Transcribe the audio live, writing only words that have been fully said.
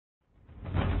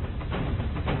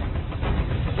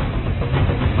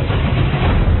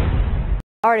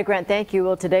All right, Grant, thank you.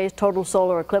 Well, today's total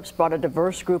solar eclipse brought a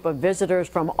diverse group of visitors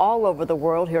from all over the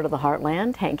world here to the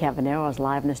Heartland. Hank Cavanero is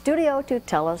live in the studio to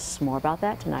tell us more about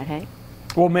that tonight. Hank?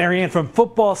 Well, Marianne, from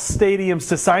football stadiums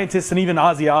to scientists and even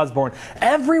Ozzy Osbourne,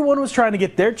 everyone was trying to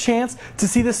get their chance to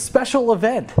see this special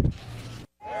event.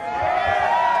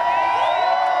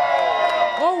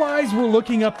 All eyes were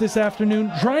looking up this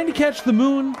afternoon, trying to catch the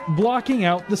moon, blocking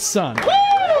out the sun.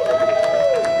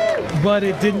 But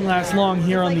it didn't last long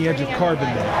here on the edge of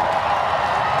Carbondale.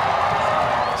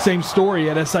 Same story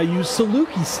at SIU's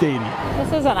Saluki Stadium.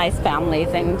 This is a nice family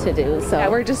thing to do. So yeah,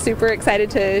 we're just super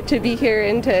excited to be here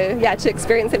and to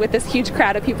experience it with this huge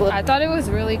crowd of people. I thought it was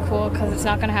really cool because it's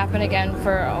not going to happen again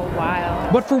for a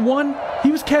while. But for one,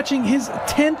 he was catching his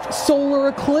 10th solar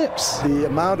eclipse. The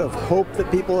amount of hope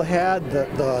that people had,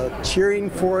 the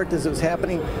cheering for it as it was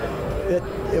happening,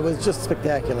 it was just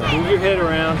spectacular. Move your head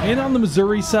around. And on the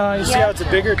Missouri side, see how it's a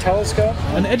bigger telescope?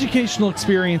 An educational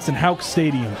experience in Houck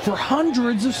Stadium for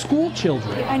hundreds of school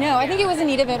children. I know. I think it was a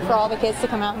neat event for all the kids to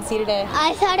come out and see today.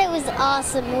 I thought it was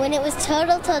awesome. When it was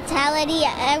Totality,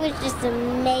 I was just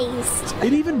amazed.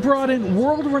 It even brought in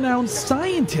world-renowned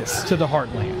scientists to the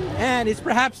Heartland. And it's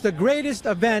perhaps the greatest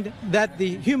event that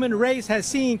the human race has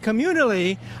seen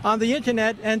communally on the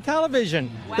internet and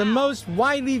television. Wow. The most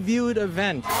widely viewed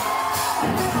event.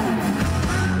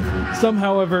 Some,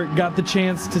 however, got the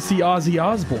chance to see Ozzy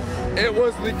Osbourne. It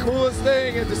was the coolest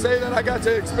thing, and to say that I got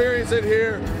to experience it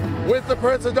here with the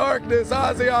Prince of Darkness,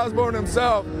 Ozzy Osbourne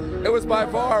himself, it was by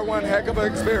far one heck of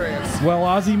an experience. While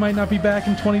Ozzy might not be back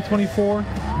in 2024,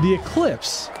 the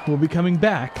eclipse will be coming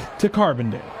back to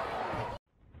Carbondale.